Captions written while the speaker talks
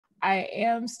I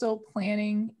am still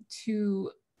planning to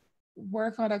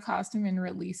work on a costume and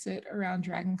release it around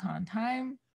DragonCon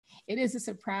time. It is a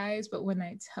surprise, but when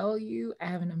I tell you I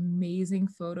have an amazing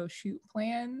photo shoot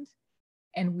planned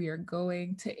and we are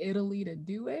going to Italy to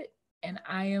do it, and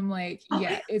I am like,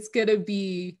 yeah, it's gonna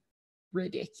be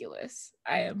ridiculous.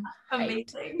 I am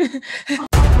amazing.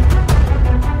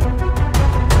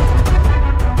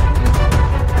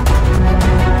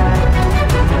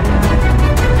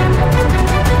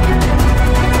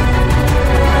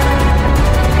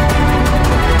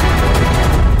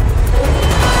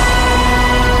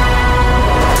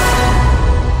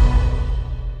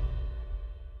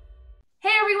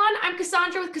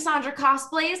 Cassandra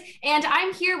Cosplays, and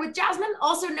I'm here with Jasmine,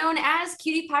 also known as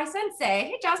Cutie Pie Sensei.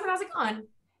 Hey Jasmine, how's it going?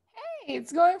 Hey,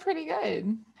 it's going pretty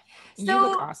good. So, you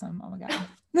look awesome. Oh my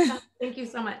god. Thank you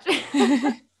so much.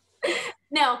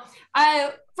 Now,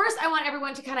 first I want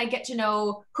everyone to kind of get to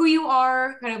know who you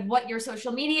are, kind of what your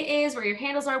social media is, where your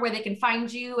handles are, where they can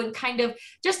find you, and kind of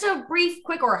just a brief,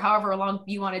 quick, or however long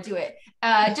you want to do it,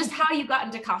 just how you got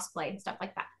into cosplay and stuff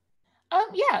like that.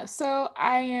 Yeah, so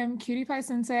I am Cutie Pie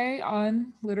Sensei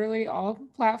on literally all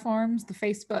platforms, the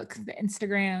Facebook, the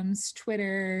Instagrams,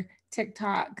 Twitter,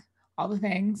 TikTok, all the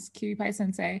things, Cutie Pie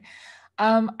Sensei.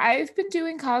 I've been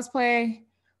doing cosplay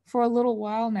for a little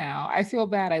while now. I feel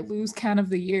bad. I lose count of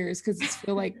the years because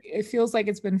it feels like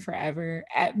it's been forever.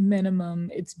 At minimum,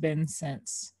 it's been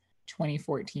since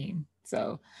 2014.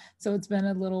 So it's been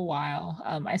a little while.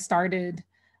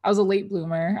 I was a late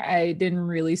bloomer. I didn't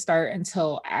really start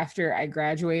until after I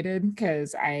graduated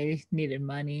because I needed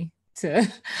money to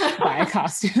buy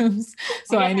costumes.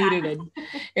 So I needed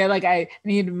I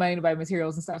needed money to buy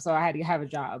materials and stuff. So I had to have a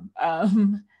job.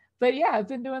 But yeah, I've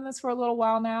been doing this for a little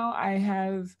while now. I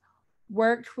have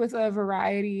worked with a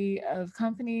variety of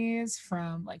companies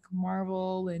from like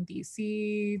Marvel and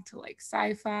DC to like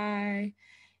sci-fi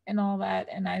and all that.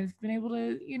 And I've been able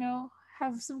to,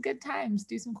 have some good times,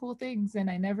 do some cool things. And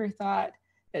I never thought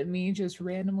that me just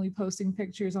randomly posting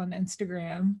pictures on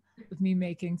Instagram with me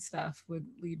making stuff would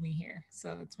lead me here.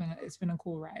 So it's been a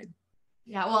cool ride.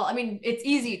 Yeah, well, I mean, it's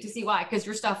easy to see why, because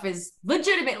your stuff is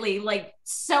legitimately like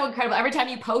so incredible. Every time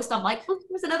you post, I'm like, oh,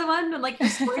 there's another one. And like your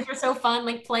stories are so fun,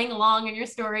 like playing along in your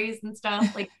stories and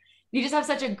stuff. Like you just have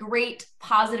such a great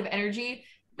positive energy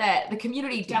that the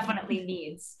community definitely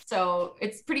needs. So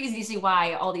it's pretty easy to see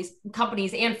why all these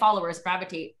companies and followers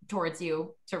gravitate towards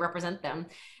you to represent them.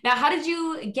 Now, how did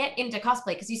you get into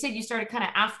cosplay? Because you said you started kind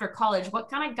of after college. What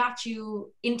kind of got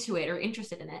you into it or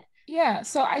interested in it? Yeah,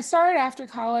 so I started after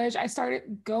college. I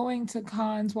started going to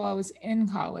cons while I was in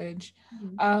college.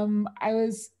 I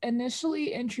was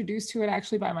initially introduced to it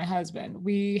actually by my husband.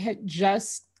 We had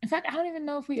just, in fact, I don't even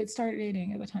know if we had started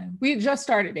dating at the time. We had just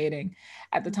started dating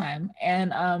at the time.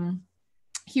 And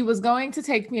he was going to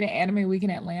take me to Anime Week in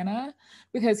Atlanta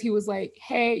because he was like,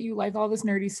 hey, you like all this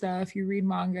nerdy stuff. You read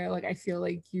manga. Like, I feel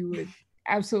like you would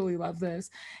absolutely love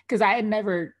this. Because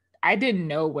I didn't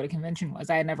know what a convention was.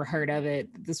 I had never heard of it.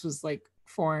 This was like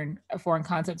a foreign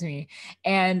concept to me.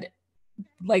 And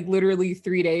like literally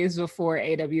 3 days before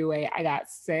AWA, I got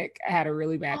sick. I had a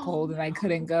really bad cold and I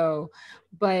couldn't go.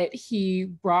 But he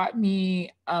brought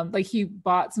me, he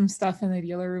bought some stuff in the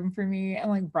dealer room for me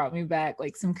and like brought me back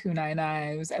like some kunai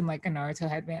knives and like a Naruto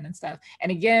headband and stuff.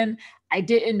 And again, I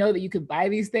didn't know that you could buy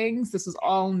these things. This was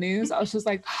all news. I was just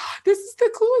like, oh, this is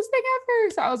the coolest thing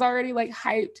ever. So I was already like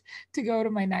hyped to go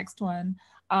to my next one.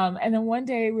 And then one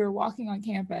day we were walking on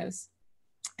campus.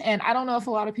 And I don't know if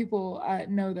a lot of people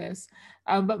know this,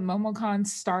 but MomoCon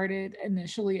started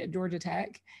initially at Georgia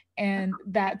Tech, and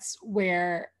that's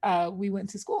where we went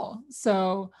to school.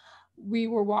 So we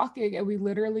were walking, and we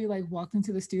literally like walked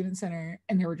into the student center,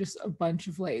 and there were just a bunch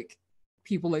of like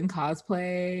people in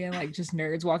cosplay and like just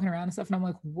nerds walking around and stuff. And I'm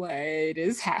like, what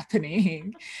is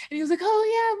happening? And he was like,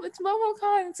 oh yeah, it's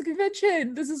MomoCon, it's a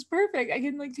convention. This is perfect. I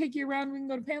can like take you around. We can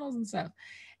go to panels and stuff.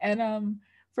 And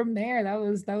from there, that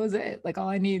was it. Like all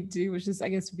I needed to do was just, I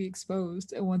guess, be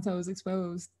exposed. And once I was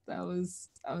exposed, I was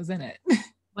in it.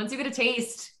 Once you get a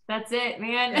taste, that's it,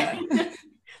 man. Yeah.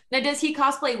 Now, does he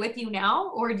cosplay with you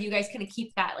now, or do you guys kind of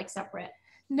keep that like separate?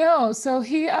 No, so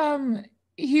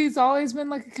he's always been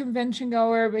like a convention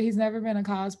goer, but he's never been a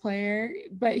cosplayer.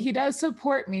 But he does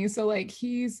support me. So like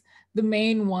he's the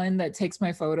main one that takes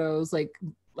my photos, like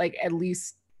at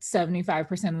least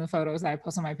 75% of the photos that I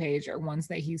post on my page are ones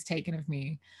that he's taken of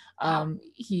me.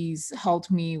 He's helped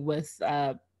me with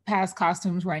past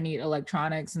costumes where I need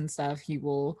electronics and stuff. He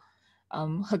will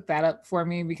hook that up for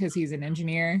me because he's an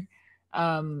engineer.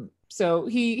 So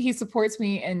he supports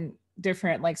me, and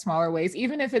different, like smaller ways,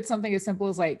 even if it's something as simple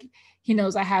as like, he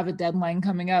knows I have a deadline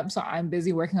coming up, so I'm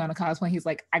busy working on a cosplay. He's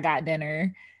like, I got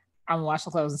dinner. I'm gonna wash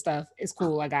the clothes and stuff. It's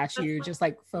cool. I got you. Just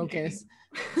like focus.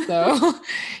 So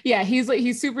yeah,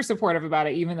 he's super supportive about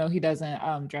it, even though he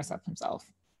doesn't dress up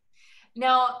himself.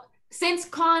 Now, since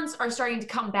cons are starting to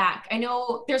come back, I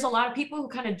know there's a lot of people who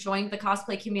kind of joined the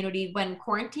cosplay community when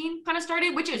quarantine kind of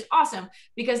started, which is awesome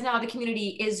because now the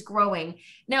community is growing.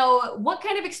 Now, what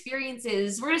kind of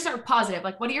experiences, we're going to start positive,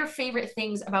 like what are your favorite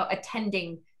things about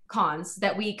attending cons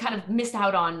that we kind of missed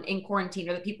out on in quarantine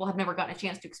or that people have never gotten a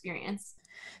chance to experience?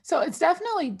 So it's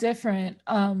definitely different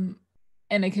in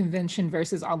a convention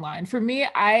versus online. For me,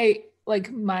 I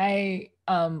like my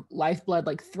lifeblood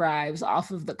like thrives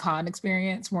off of the con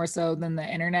experience more so than the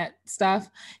internet stuff,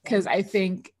 because I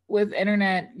think with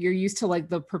internet you're used to like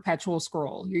the perpetual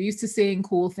scroll, you're used to seeing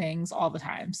cool things all the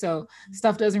time, so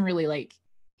stuff doesn't really like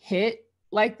hit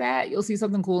like that. You'll see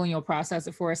something cool and you'll process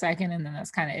it for a second and then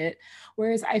that's kind of it.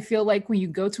 Whereas I feel like when you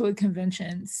go to a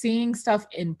convention, seeing stuff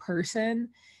in person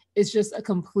is just a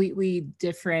completely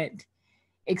different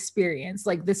experience.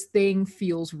 Like this thing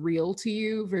feels real to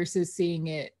you versus seeing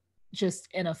it just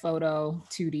in a photo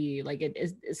 2D. Like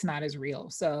it's not as real.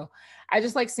 So I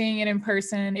just like seeing it in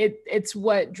person. It's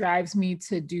what drives me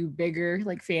to do bigger,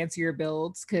 like fancier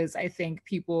builds, because I think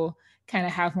people kind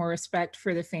of have more respect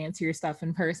for the fancier stuff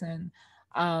in person.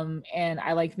 And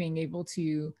I like being able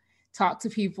to talk to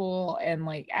people and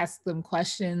like ask them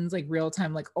questions like real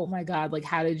time, like, oh my God, like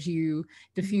how did you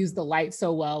diffuse the light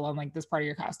so well on like this part of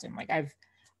your costume? Like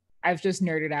I've just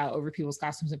nerded out over people's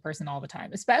costumes in person all the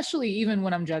time, especially even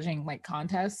when I'm judging like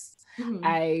contests. Mm-hmm.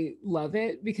 I love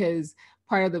it because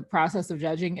part of the process of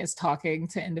judging is talking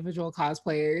to individual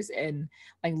cosplayers and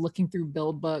like looking through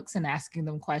build books and asking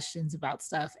them questions about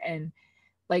stuff. And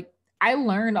like, I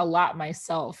learned a lot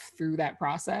myself through that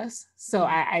process. So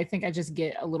I think I just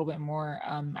get a little bit more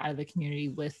out of the community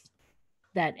with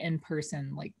that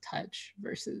in-person like touch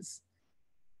versus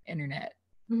internet.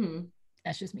 Mm-hmm.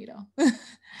 That's just me though.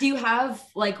 Do you have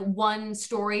like one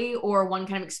story or one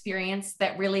kind of experience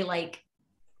that really like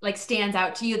stands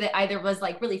out to you that either was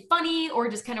like really funny or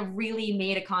just kind of really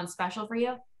made a con special for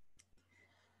you?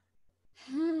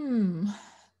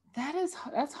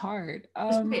 That's hard.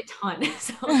 There's a ton,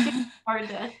 so it's hard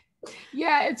to.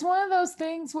 Yeah, it's one of those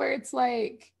things where it's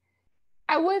like,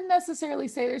 I wouldn't necessarily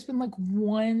say there's been like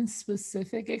one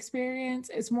specific experience.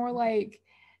 It's more like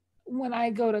when I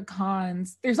go to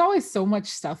cons, there's always so much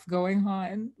stuff going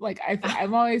on. Like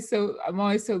I'm always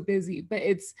so busy, but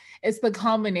it's the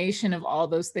combination of all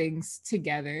those things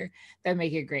together that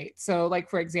make it great. So like,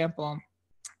 for example,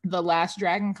 the last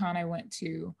Dragon Con I went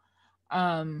to,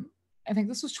 I think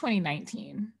this was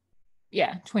 2019.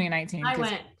 Yeah, 2019. I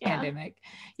went, pandemic.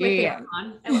 Yeah.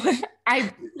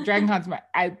 Dragon Con's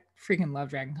I freaking love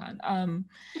Dragon Con.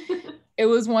 It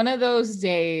was one of those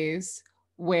days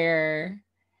where,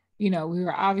 you know, we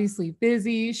were obviously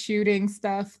busy shooting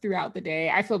stuff throughout the day.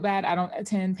 I feel bad I don't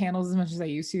attend panels as much as I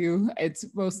used to. It's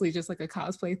mostly just like a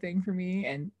cosplay thing for me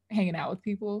and hanging out with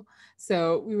people.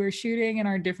 So we were shooting in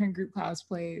our different group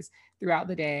cosplays throughout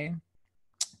the day.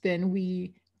 Then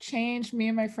we changed, me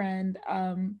and my friend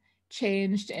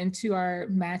changed into our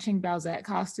matching Bowsette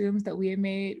costumes that we had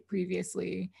made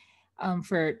previously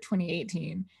for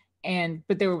 2018.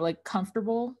 But they were like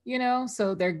comfortable, you know,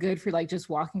 so they're good for like just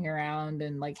walking around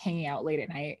and like hanging out late at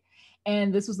night.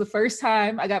 And this was the first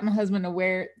time I got my husband to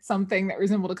wear something that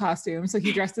resembled a costume. So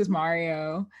he dressed as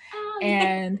Mario.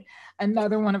 And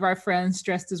another one of our friends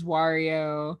dressed as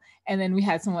Wario. And then we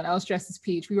had someone else dressed as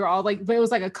Peach. We were all like, but it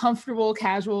was like a comfortable,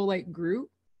 casual like group.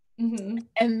 Mm-hmm.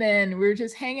 And then we were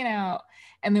just hanging out.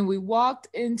 And then we walked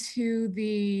into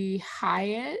the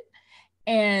Hyatt.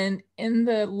 And in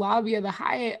the lobby of the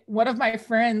Hyatt, one of my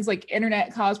friends, like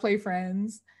internet cosplay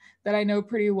friends that I know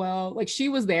pretty well, like she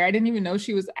was there. I didn't even know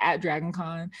she was at Dragon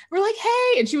Con. We're like,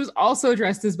 hey, and she was also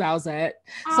dressed as Bowsette.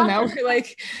 So now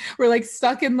we're like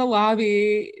stuck in the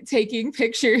lobby taking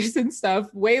pictures and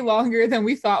stuff way longer than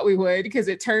we thought we would because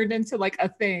it turned into like a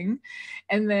thing.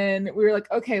 And then we were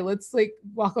like, okay, let's like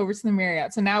walk over to the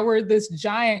Marriott. So now we're this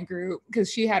giant group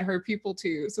because she had her people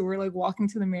too. So we're like walking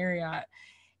to the Marriott.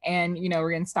 And, you know,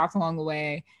 we're getting stopped along the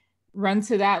way, run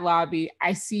to that lobby.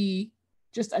 I see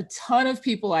just a ton of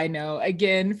people I know,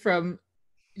 again, from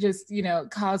just, you know,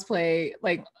 cosplay,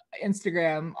 like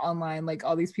Instagram, online, like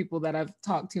all these people that I've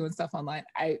talked to and stuff online.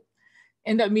 I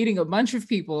end up meeting a bunch of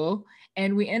people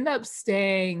and we end up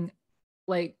staying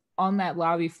like on that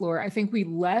lobby floor. I think we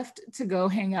left to go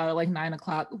hang out at like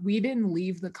 9:00. We didn't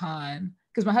leave the con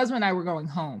because my husband and I were going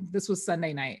home. This was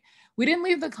Sunday night. We didn't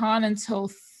leave the con until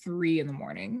 3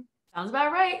 a.m. Sounds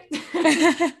about right.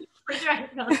 For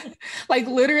DragonCon. Like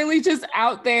literally just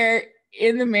out there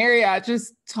in the Marriott,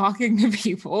 just talking to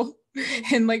people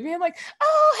and like being like,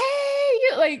 oh,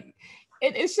 hey, like,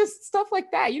 it's just stuff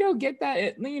like that. You don't get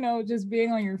that, just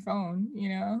being on your phone,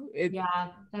 Yeah,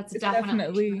 that's it's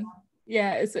definitely true. definitely,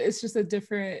 yeah, it's just a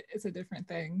different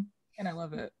thing. And I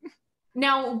love it.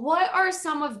 Now, what are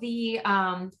some of the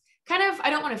kind of, I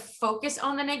don't want to focus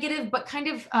on the negative, but kind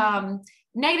of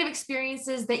negative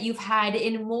experiences that you've had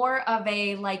in more of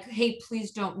a like, hey,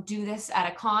 please don't do this at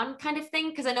a con kind of thing?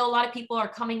 Because I know a lot of people are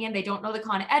coming in, they don't know the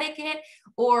con etiquette,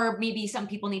 or maybe some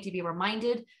people need to be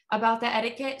reminded about the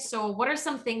etiquette. So, what are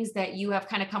some things that you have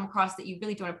kind of come across that you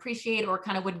really don't appreciate or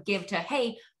kind of would give to,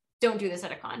 hey, don't do this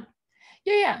at a con?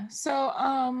 Yeah.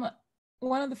 So,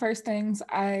 one of the first things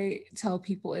I tell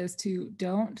people is to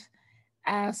don't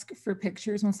ask for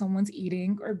pictures when someone's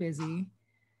eating or busy.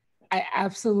 I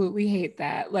absolutely hate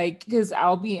that. Like, because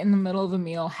I'll be in the middle of a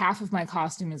meal, half of my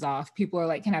costume is off. People are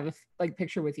like, "Can I have a like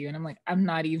picture with you?" And I'm like, "I'm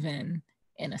not even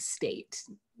in a state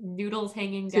Noodles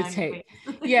hanging to down your take."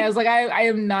 face. Yeah, it's like I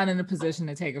am not in a position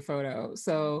to take a photo.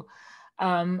 So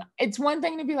it's one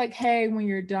thing to be like, hey, when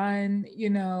you're done,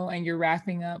 and you're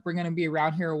wrapping up, we're gonna be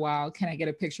around here a while. Can I get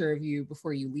a picture of you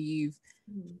before you leave?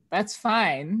 That's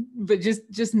fine, but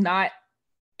just not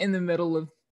in the middle of,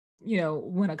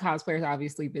 when a cosplayer is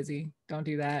obviously busy. Don't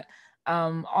do that.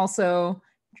 Also,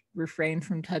 refrain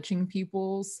from touching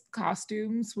people's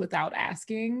costumes without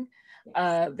asking.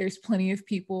 There's plenty of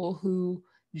people who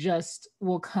just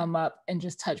will come up and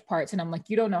just touch parts, and I'm like,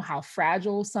 you don't know how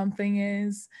fragile something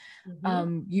is.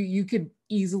 You could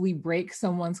easily break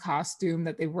someone's costume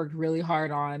that they've worked really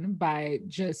hard on by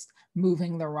just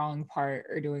moving the wrong part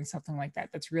or doing something like that.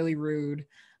 That's really rude.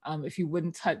 If you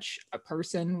wouldn't touch a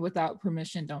person without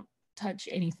permission, don't touch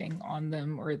anything on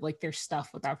them or like their stuff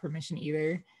without permission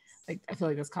either. Like, I feel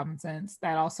like that's common sense.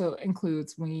 That also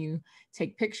includes when you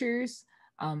take pictures.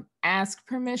 Ask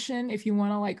permission if you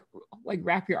want to like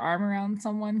wrap your arm around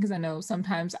someone, because I know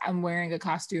sometimes I'm wearing a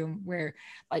costume where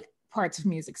like parts of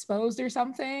me is exposed or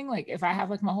something. Like if I have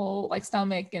like my whole like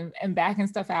stomach and back and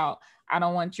stuff out, I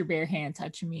don't want your bare hand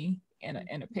touching me in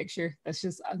a picture. That's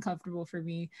just uncomfortable for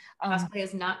me. Cosplay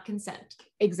is not consent.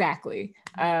 Exactly.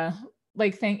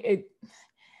 Like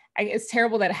it's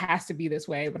terrible that it has to be this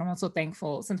way, but I'm also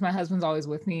thankful since my husband's always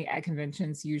with me at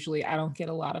conventions. Usually I don't get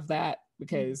a lot of that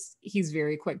because he's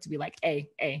very quick to be like,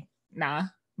 hey, nah,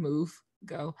 move,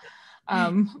 go.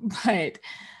 But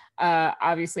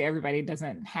obviously everybody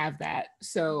doesn't have that.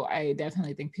 So I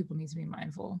definitely think people need to be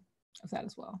mindful of that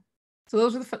as well. So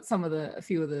those are a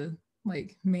few of the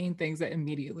like main things that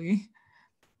immediately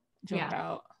jump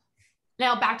out.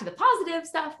 Now back to the positive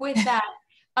stuff with that.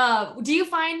 Do you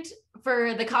find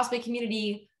for the cosplay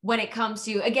community, when it comes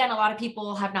to, again, a lot of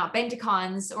people have not been to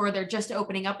cons or they're just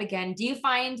opening up again, do you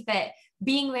find that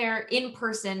being there in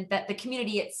person, that the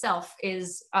community itself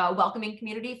is a welcoming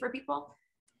community for people?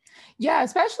 Yeah,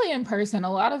 especially in person.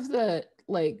 A lot of the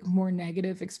like more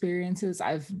negative experiences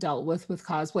I've dealt with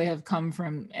cosplay have come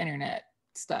from internet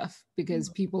stuff because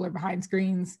people are behind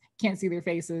screens, can't see their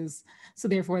faces, so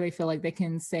therefore they feel like they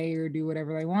can say or do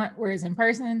whatever they want, whereas in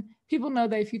person people know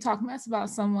that if you talk mess about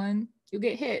someone you'll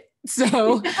get hit.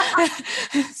 So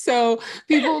so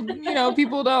people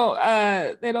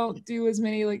don't they don't do as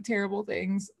many like terrible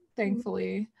things,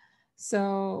 thankfully.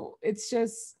 So it's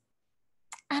just,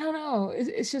 I don't know,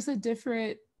 it's just a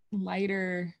different,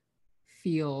 lighter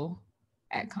feel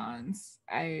at cons.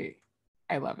 I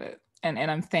love it. And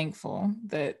I'm thankful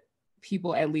that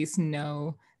people at least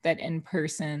know that in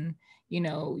person,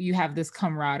 you have this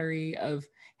camaraderie of,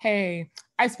 hey,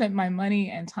 I spent my money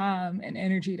and time and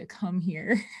energy to come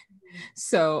here.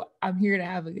 So I'm here to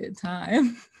have a good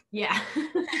time. Yeah.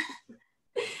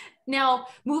 Now,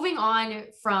 moving on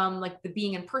from like the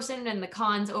being in person and the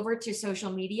cons over to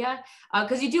social media,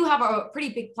 because you do have a pretty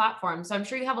big platform. So I'm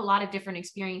sure you have a lot of different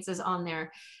experiences on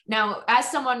there. Now, as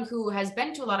someone who has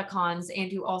been to a lot of cons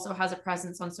and who also has a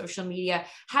presence on social media,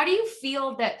 how do you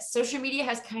feel that social media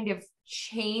has kind of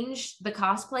changed the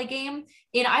cosplay game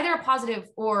in either a positive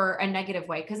or a negative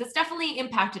way? Because it's definitely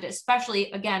impacted,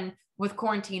 especially again with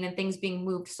quarantine and things being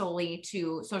moved solely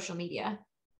to social media.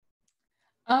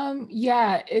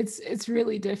 Yeah, it's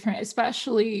really different,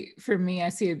 especially for me. I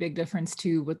see a big difference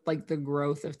too with like the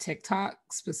growth of TikTok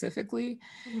specifically.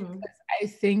 I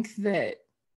think that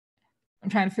I'm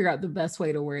trying to figure out the best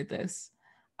way to word this.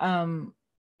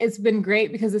 It's been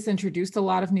great because it's introduced a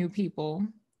lot of new people,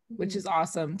 which is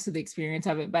awesome to the experience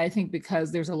of it. But I think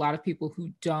because there's a lot of people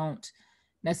who don't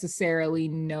necessarily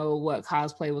know what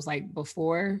cosplay was like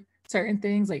before certain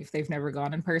things, like if they've never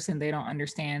gone in person, they don't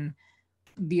understand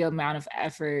the amount of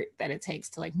effort that it takes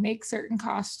to like make certain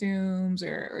costumes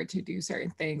or to do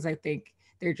certain things. I think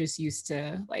they're just used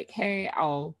to like, hey,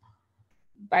 I'll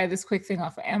buy this quick thing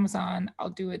off of Amazon, I'll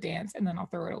do a dance, and then I'll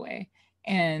throw it away.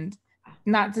 And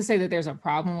not to say that there's a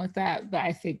problem with that, but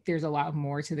I think there's a lot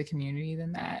more to the community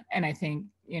than that. And I think,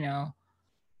 you know,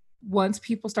 once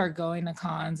people start going to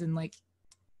cons and like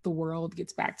the world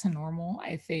gets back to normal,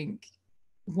 I think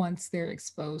once they're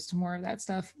exposed to more of that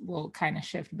stuff, we'll kind of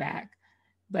shift back.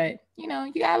 But you know,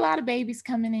 you got a lot of babies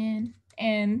coming in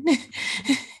and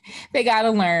they got to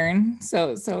learn.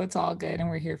 So it's all good and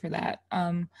we're here for that.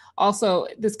 Also,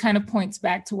 this kind of points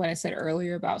back to what I said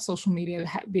earlier about social media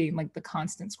being like the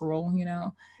constant scroll, you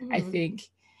know. Mm-hmm. I think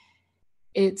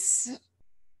it's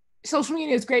social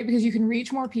media is great because you can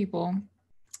reach more people.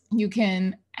 You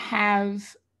can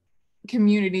have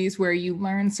communities where you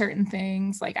learn certain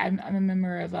things. Like I'm a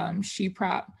member of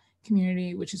Sheprop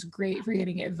community, which is great for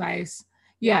getting advice.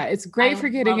 Yeah, it's great for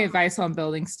getting advice on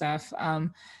building stuff.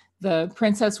 The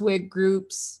Princess Wig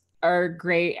groups are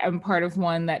great. I'm part of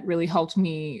one that really helped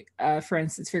me, for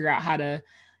instance, figure out how to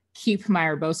keep my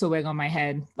Urbosa wig on my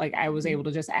head. Like I was able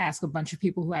to just ask a bunch of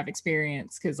people who have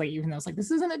experience, because like even though it's like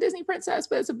this isn't a Disney princess,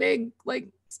 but it's a big like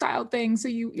style thing, so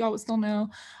y'all would still know.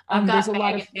 There's a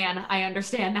lot of fan. I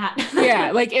understand that.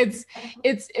 Yeah, like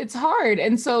it's hard,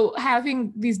 and so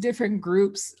having these different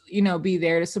groups, you know, be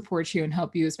there to support you and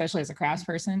help you, especially as a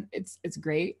craftsperson, it's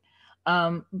great.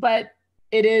 But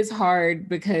it is hard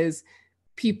because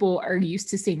people are used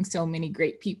to seeing so many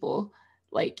great people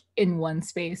like in one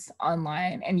space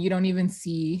online, and you don't even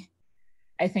see,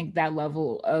 I think, that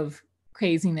level of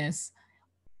craziness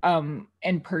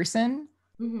in person.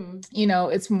 Mm-hmm. You know,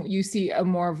 it's, you see a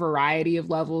more variety of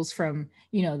levels from,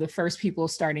 you know, the first people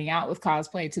starting out with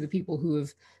cosplay to the people who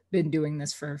have been doing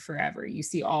this for forever. You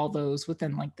see all those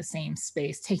within like the same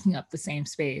space, taking up the same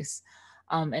space,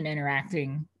 and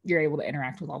interacting. You're able to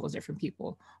interact with all those different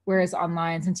people. Whereas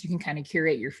online, since you can kind of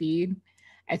curate your feed,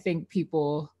 I think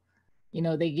people, you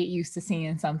know, they get used to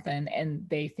seeing something and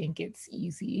they think it's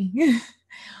easy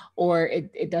or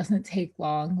it doesn't take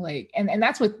long. Like, and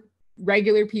that's with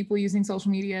regular people using social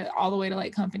media all the way to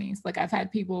like companies. Like I've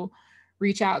had people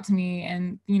reach out to me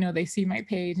and, you know, they see my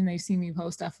page and they see me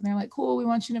post stuff and they're like, cool, we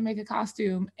want you to make a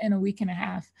costume in a week and a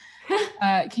half.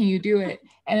 Can you do it?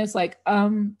 And it's like,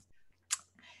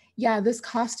 yeah, this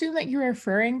costume that you're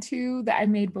referring to that I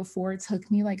made before took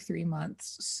me like 3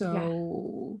 months.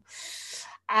 So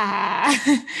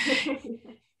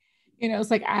you know,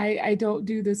 it's like, I don't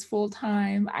do this full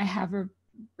time. I have a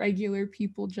regular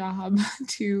people job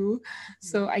too.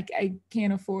 So I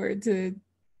can't afford to,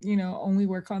 you know, only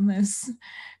work on this,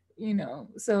 you know,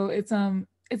 so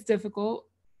it's difficult,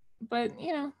 but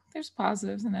you know, there's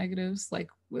positives and negatives like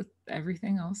with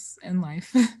everything else in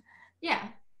life. Yeah.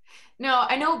 No,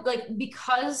 I know, like,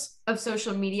 because of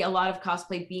social media, a lot of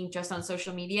cosplay being just on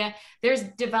social media, there's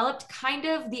developed kind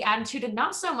of the attitude, and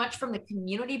not so much from the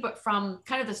community, but from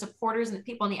kind of the supporters and the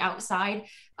people on the outside,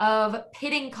 of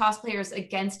pitting cosplayers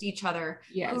against each other.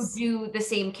 Yes. Who do the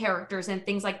same characters and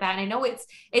things like that. And I know it's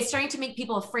starting to make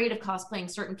people afraid of cosplaying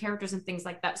certain characters and things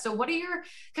like that. So what are your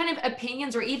kind of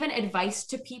opinions or even advice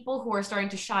to people who are starting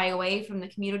to shy away from the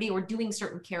community or doing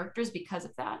certain characters because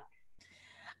of that?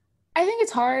 I think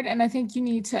it's hard, and I think you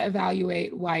need to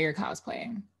evaluate why you're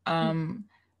cosplaying.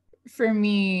 For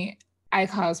me, I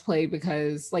cosplay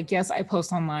because, like, yes, I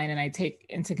post online and I take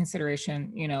into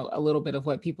consideration, you know, a little bit of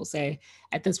what people say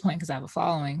at this point because I have a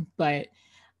following, but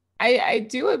I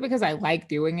do it because I like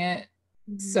doing it.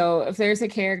 Mm-hmm. So if there's a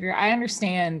character, I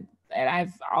understand, and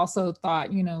I've also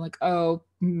thought, you know, like, oh,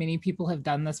 many people have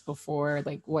done this before.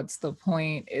 Like, what's the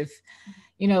point if,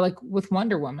 you know, like with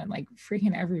Wonder Woman, like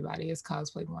freaking everybody has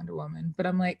cosplayed Wonder Woman. But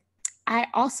I'm like, I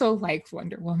also like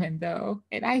Wonder Woman though,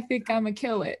 and I think I'm gonna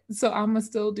kill it. So I'm gonna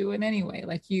still do it anyway.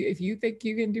 Like if you think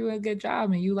you can do a good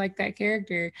job and you like that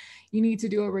character, you need to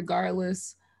do it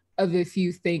regardless of if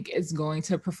you think it's going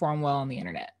to perform well on the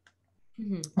internet.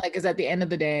 Mm-hmm. Like, is at the end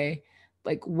of the day,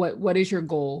 like what is your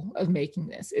goal of making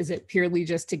this? Is it purely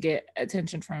just to get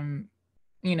attention from,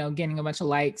 you know, getting a bunch of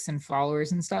likes and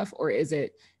followers and stuff? Or is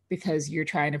it because you're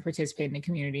trying to participate in the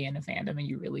community and a fandom and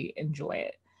you really enjoy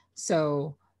it?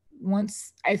 So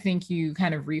once I think you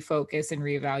kind of refocus and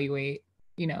reevaluate,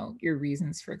 you know, your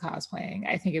reasons for cosplaying,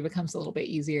 I think it becomes a little bit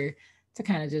easier to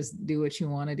kind of just do what you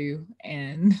want to do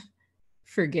and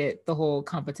forget the whole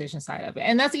competition side of it.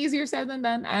 And that's easier said than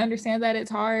done. I understand that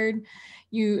it's hard.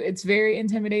 It's very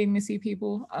intimidating to see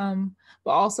people.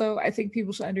 But also I think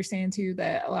people should understand too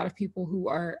that a lot of people who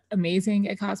are amazing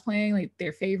at cosplaying, like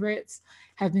their favorites,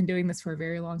 have been doing this for a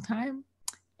very long time,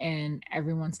 and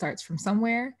everyone starts from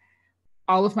somewhere.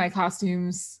 all of my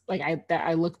costumes, like that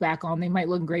I look back on, they might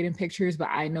look great in pictures, but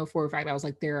I know for a fact I was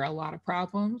like, there are a lot of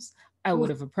problems. I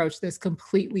would Ooh, have approached this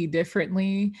completely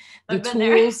differently. The I've been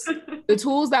there.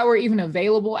 tools that were even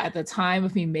available at the time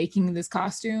of me making this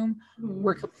costume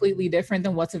were Mhm. completely different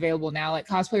than what's available now. Like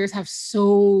cosplayers have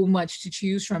so much to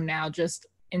choose from now, just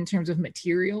in terms of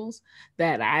materials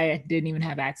that I didn't even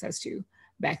have access to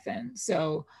back then.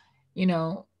 So, you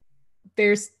know,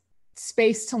 there's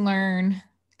space to learn,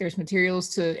 there's materials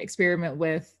to experiment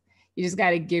with. You just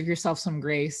got to give yourself some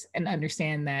grace and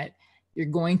understand that you're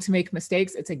going to make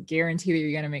mistakes. It's a guarantee that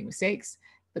you're going to make mistakes,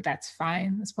 but that's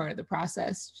fine. That's part of the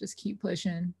process. Just keep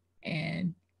pushing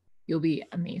and you'll be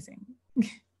amazing.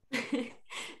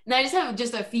 Now I just have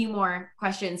just a few more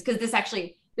questions because this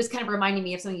actually just kind of reminding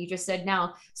me of something you just said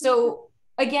now. So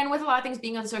again, with a lot of things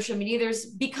being on social media, there's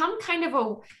become kind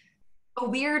of a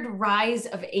weird rise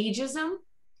of ageism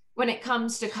when it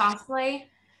comes to cosplay.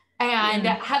 And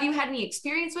Yeah. have you had any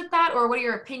experience with that, or what are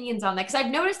your opinions on that? Because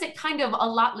I've noticed it kind of a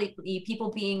lot lately,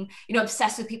 people being,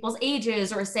 obsessed with people's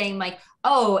ages or saying like,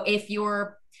 oh, if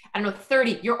you're, I don't know,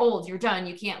 30, you're old, you're done,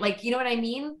 you can't, like, you know what I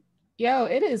mean? Yo,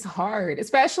 it is hard,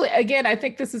 especially again. I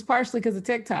think this is partially because of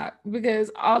TikTok,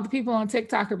 because all the people on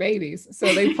TikTok are babies.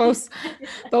 So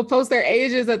they'll post their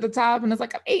ages at the top, and it's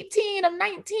like, I'm 18, I'm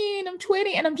 19, I'm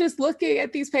 20. And I'm just looking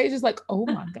at these pages like, oh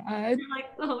my God. You're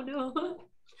like, oh no.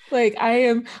 Like I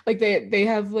am like they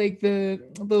have like the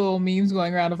little memes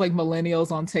going around of like millennials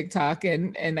on TikTok,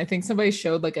 and I think somebody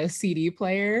showed like a CD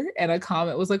player and a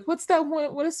comment was like, what's that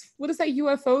one, what is that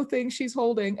UFO thing she's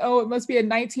holding? Oh, it must be a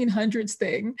 1900s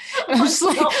thing. And I'm just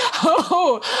like, No.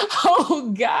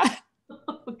 oh God,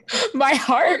 my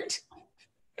heart.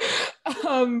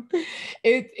 um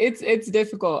it's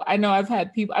difficult. I know I've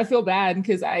had people, I feel bad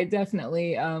because I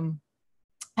definitely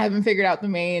haven't figured out the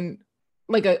main,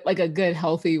 like a good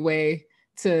healthy way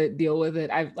to deal with it.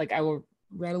 I will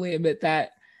readily admit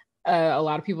that a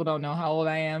lot of people don't know how old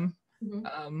I am.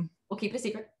 Mhm. um We'll keep it a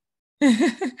secret.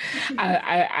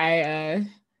 I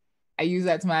use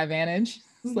that to my advantage.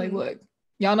 It's like, Mhm. look,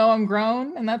 y'all know I'm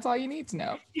grown and that's all you need to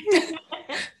know.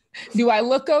 Do I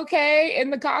look okay in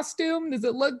the costume? Does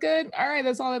it look good? All right,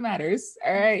 that's all that matters.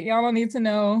 All right, y'all don't need to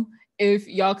know if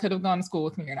y'all could have gone to school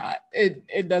with me or not.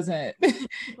 It doesn't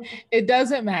it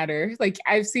doesn't matter. Like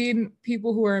I've seen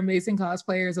people who are amazing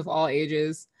cosplayers of all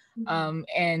ages,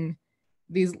 and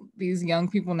these young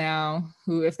people now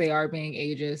who, if they are being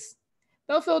ageist,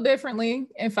 they'll feel differently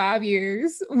in 5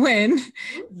 years when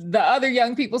the other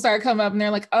young people start coming up and they're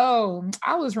like, oh,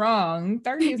 I was wrong.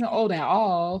 30 isn't old at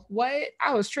all. What?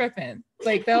 I was tripping.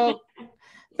 Like they'll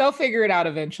figure it out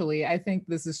eventually. I think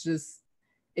this is just,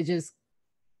 it just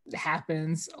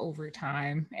happens over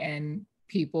time, and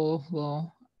people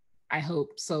will, I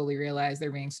hope, slowly realize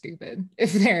they're being stupid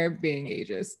if they're being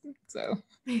ageist. So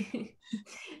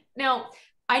Now,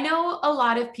 I know a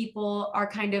lot of people are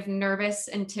kind of nervous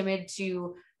and timid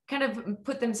to kind of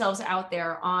put themselves out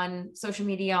there on social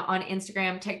media, on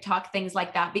Instagram, TikTok, things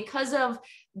like that, because of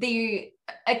the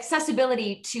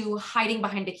accessibility to hiding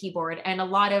behind a keyboard and a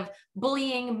lot of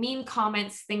bullying, mean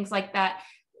comments, things like that.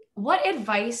 What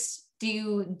advice do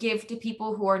you give to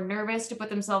people who are nervous to put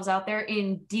themselves out there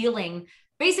in dealing,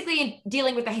 basically in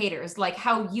dealing with the haters, like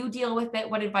how you deal with it,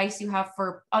 what advice you have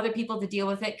for other people to deal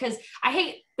with it? Because I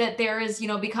hate that there is,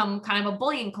 become kind of a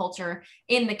bullying culture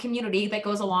in the community that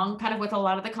goes along kind of with a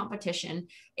lot of the competition.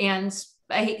 And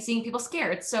I hate seeing people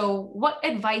scared. So what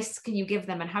advice can you give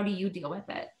them and how do you deal with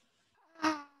it?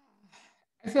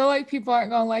 I feel like people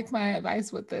aren't going to like my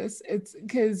advice with this. It's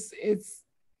because it's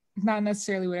not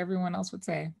necessarily what everyone else would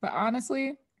say. But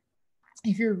honestly,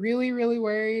 if you're really, really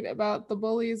worried about the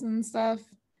bullies and stuff,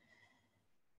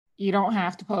 you don't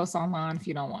have to post online if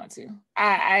you don't want to.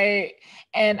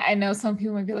 And I know some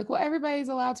people might be like, well, everybody's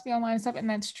allowed to be online and stuff, and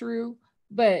that's true.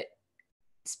 But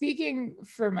speaking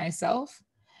for myself,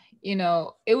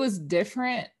 it was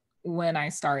different when I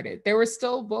started. There was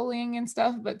still bullying and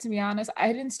stuff, but to be honest,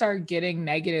 I didn't start getting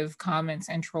negative comments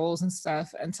and trolls and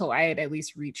stuff until I had at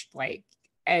least reached like,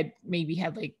 I'd maybe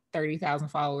had like 30,000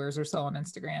 followers or so on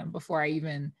Instagram before I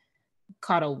even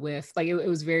caught a whiff. Like it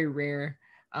was very rare.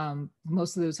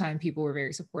 Most of the time people were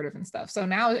very supportive and stuff. So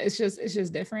now it's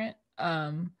just different.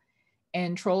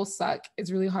 And trolls suck.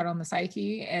 It's really hard on the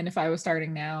psyche. And if I was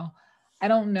starting now, I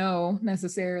don't know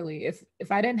necessarily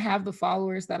if I didn't have the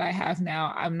followers that I have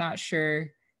now, I'm not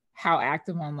sure how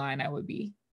active online I would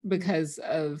be because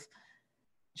of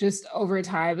just over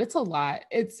time. It's a lot.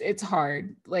 It's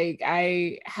hard. Like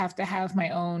I have to have my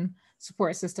own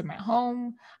support system at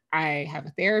home. I have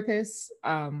a therapist.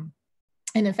 And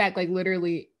in fact, like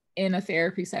literally in a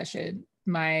therapy session,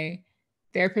 my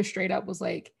therapist straight up was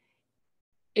like,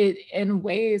 it in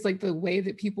ways like the way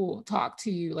that people talk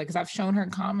to you, like, because I've shown her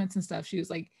comments and stuff, she was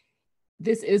like,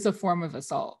 this is a form of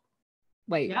assault.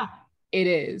 Like, Yeah. it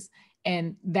is.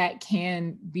 And that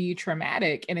can be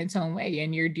traumatic in its own way.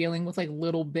 And you're dealing with like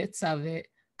little bits of it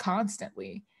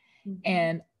constantly.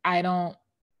 And I don't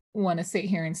want to sit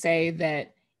here and say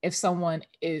that if someone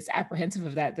is apprehensive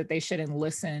of that, that they shouldn't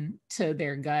listen to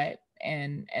their gut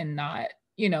and not,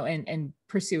 you know, and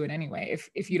pursue it anyway.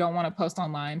 If you don't want to post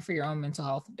online for your own mental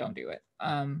health, don't do it.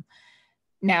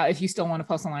 Now, if you still want to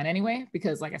post online anyway,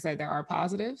 because like I said, there are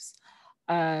positives,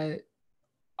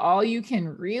 all you can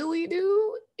really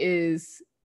do is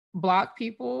block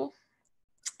people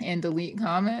and delete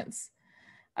comments.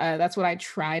 That's what I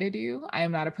try to do. I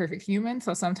am not a perfect human,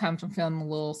 so sometimes I'm feeling a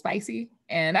little spicy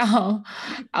and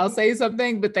I'll say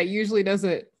something, but that usually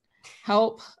doesn't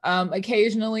help.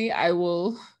 Occasionally I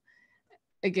will,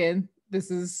 again, this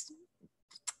is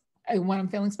when I'm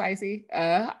feeling spicy.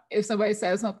 If somebody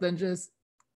says something just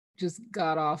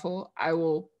god awful, I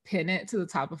will pin it to the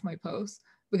top of my post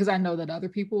because I know that other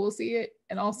people will see it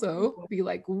and also be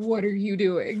like, what are you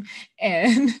doing?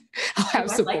 And I'll have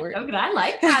support. I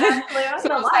like that actually.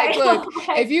 So it's like, look,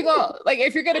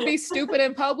 if you're gonna be stupid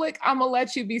in public, I'm gonna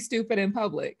let you be stupid in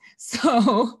public.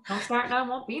 So don't start none,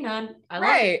 won't be none.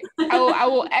 I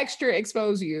will extra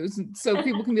expose you so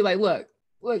people can be like, look,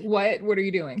 what are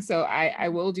you doing? So I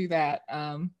will do that.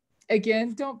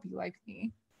 Again, don't be like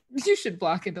me. You should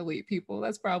block and delete people.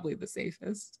 That's probably the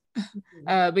safest.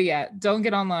 But yeah, don't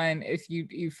get online if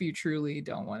you truly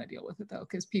don't want to deal with it though,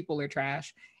 because people are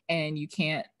trash and you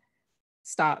can't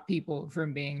stop people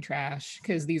from being trash,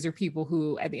 because these are people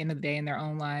who at the end of the day in their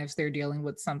own lives, they're dealing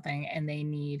with something and they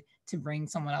need to bring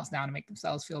someone else down to make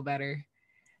themselves feel better.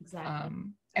 Exactly.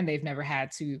 And they've never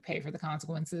had to pay for the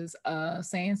consequences of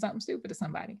saying something stupid to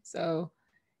somebody. So,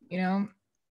 you know,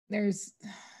 there's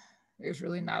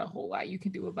really not a whole lot you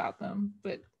can do about them,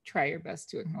 but try your best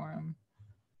to ignore them.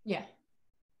 Yeah.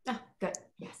 Oh, good.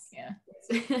 Yes. Yeah.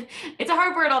 It's a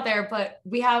hard word out there, but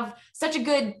we have such a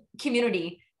good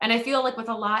community. And I feel like with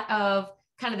a lot of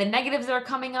kind of the negatives that are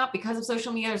coming up because of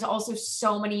social media, there's also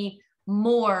so many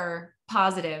more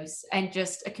positives and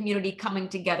just a community coming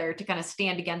together to kind of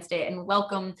stand against it and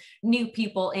welcome new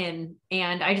people in.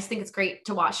 And I just think it's great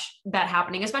to watch that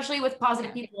happening, especially with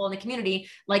positive people in the community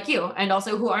like you, and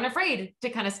also who aren't afraid to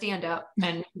kind of stand up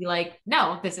and be like,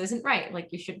 no, this isn't right. Like,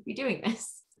 you shouldn't be doing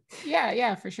this.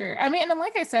 Yeah, for sure. I mean, and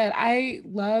like I said, I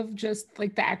love just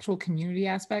like the actual community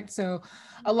aspect. So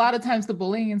a lot of times the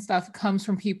bullying and stuff comes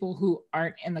from people who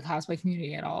aren't in the cosplay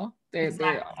community at all.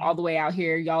 They're all the way out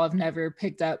here. Y'all have never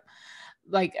picked up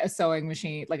like a sewing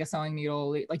machine, like a sewing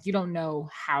needle. Like, you don't know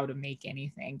how to make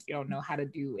anything. You don't know how to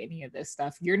do any of this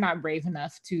stuff. You're not brave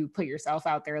enough to put yourself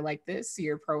out there like this.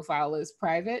 Your profile is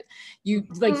private. You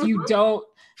don't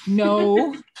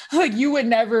know, like, you would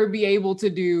never be able to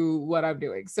do what I'm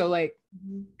doing. So like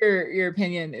your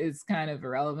opinion is kind of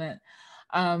irrelevant.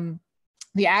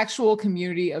 The actual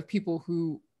community of people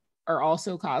who are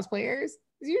also cosplayers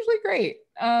is usually great.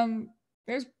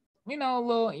 There's,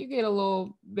 you get a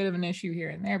little bit of an issue here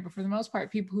and there, but for the most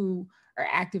part, people who are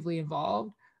actively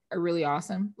involved are really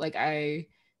awesome. Like I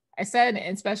said,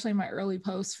 especially in my early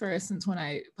posts, for instance, when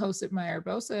I posted my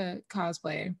Urbosa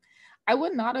cosplay, I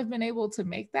would not have been able to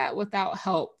make that without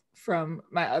help from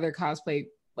my other cosplay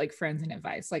like friends and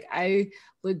advice. Like, I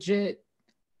legit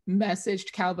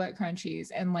messaged Cowbutt Crunchies,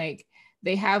 and like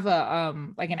they have a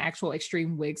like an actual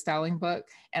extreme wig styling book,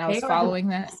 and I was following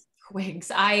that.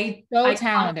 Wigs. I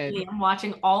talented. I'm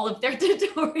watching all of their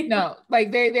tutorials. No,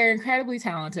 like they're incredibly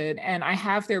talented, and I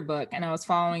have their book, and I was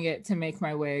following it to make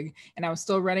my wig, and I was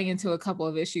still running into a couple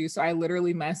of issues. So I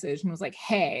literally messaged and was like,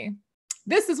 hey,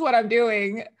 this is what I'm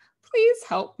doing. Please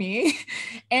help me.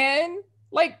 And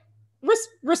like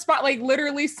respond, like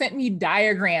literally sent me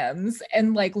diagrams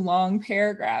and like long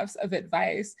paragraphs of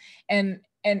advice. And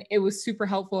it was super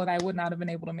helpful, and I would not have been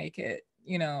able to make it,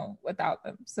 without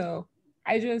them. So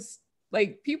I just,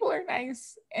 like, people are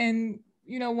nice. And,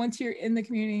 once you're in the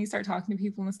community, you start talking to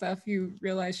people and stuff, you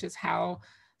realize just how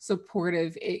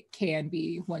supportive it can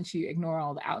be once you ignore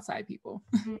all the outside people.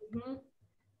 Mm-hmm.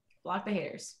 Block the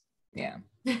haters. Yeah.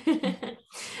 It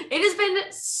has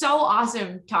been so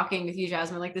awesome talking with you,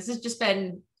 Jasmine. Like, this has just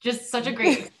been such a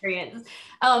great experience.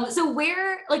 So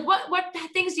what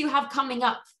things do you have coming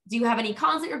up? Do you have any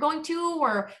cons that you're going to,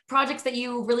 or projects that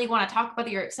you really want to talk about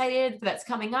that you're excited that's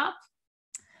coming up?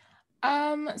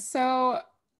 So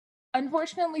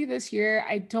unfortunately this year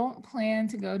I don't plan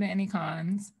to go to any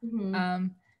cons.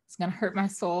 it's gonna hurt my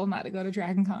soul not to go to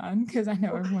Dragon Con because I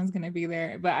know everyone's gonna be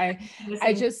there. But I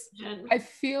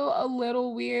feel a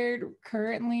little weird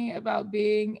currently about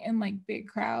being in like big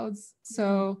crowds.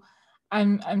 So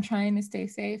I'm trying to stay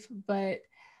safe, but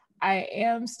I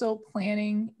am still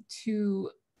planning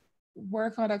to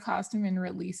work on a costume and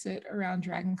release it around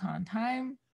Dragon Con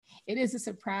time. It is a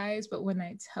surprise, but when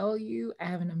I tell you I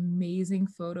have an amazing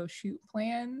photo shoot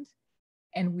planned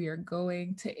and we are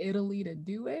going to Italy to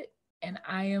do it, and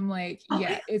I am like,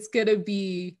 yeah, it's gonna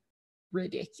be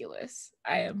ridiculous.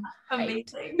 I am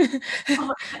amazing.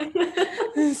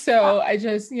 So I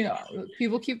just,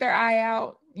 people keep their eye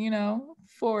out,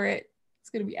 for it.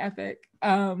 It's gonna be epic.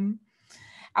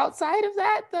 Outside of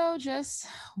that though, just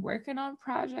working on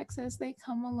projects as they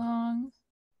come along.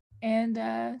 And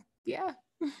yeah,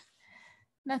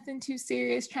 nothing too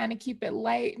serious, trying to keep it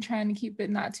light and trying to keep it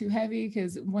not too heavy,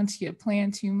 because once you plan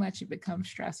too much, it becomes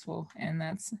stressful, and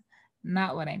that's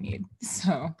not what I need.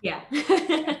 So yeah.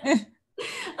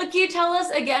 Can you tell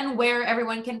us again where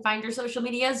everyone can find your social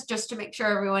medias, just to make sure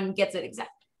everyone gets it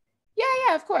exact?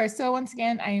 Yeah, of course. So once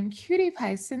again, I am Cutie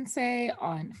Pie Sensei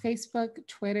on Facebook,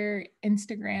 Twitter,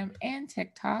 Instagram, and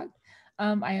TikTok.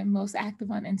 I am most active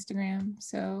on Instagram.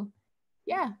 So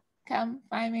yeah, come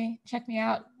find me, check me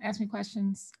out, ask me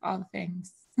questions, all the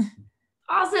things.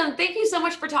 Awesome. Thank you so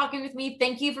much for talking with me.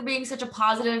 Thank you for being such a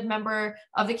positive member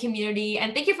of the community.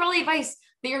 And thank you for all the advice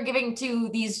that you're giving to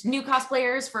these new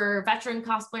cosplayers, for veteran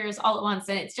cosplayers all at once.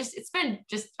 And it's been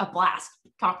just a blast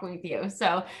talking with you.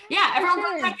 So yeah, everyone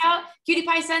go check out Cutie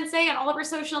Pie Sensei on all of her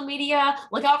social media.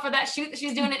 Look out for that shoot that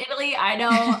she's doing in Italy. I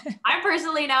know, I'm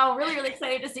personally now really, really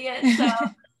excited to see it. So,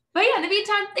 but yeah, in the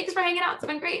meantime, thanks for hanging out. It's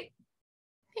been great.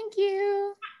 Thank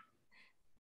you.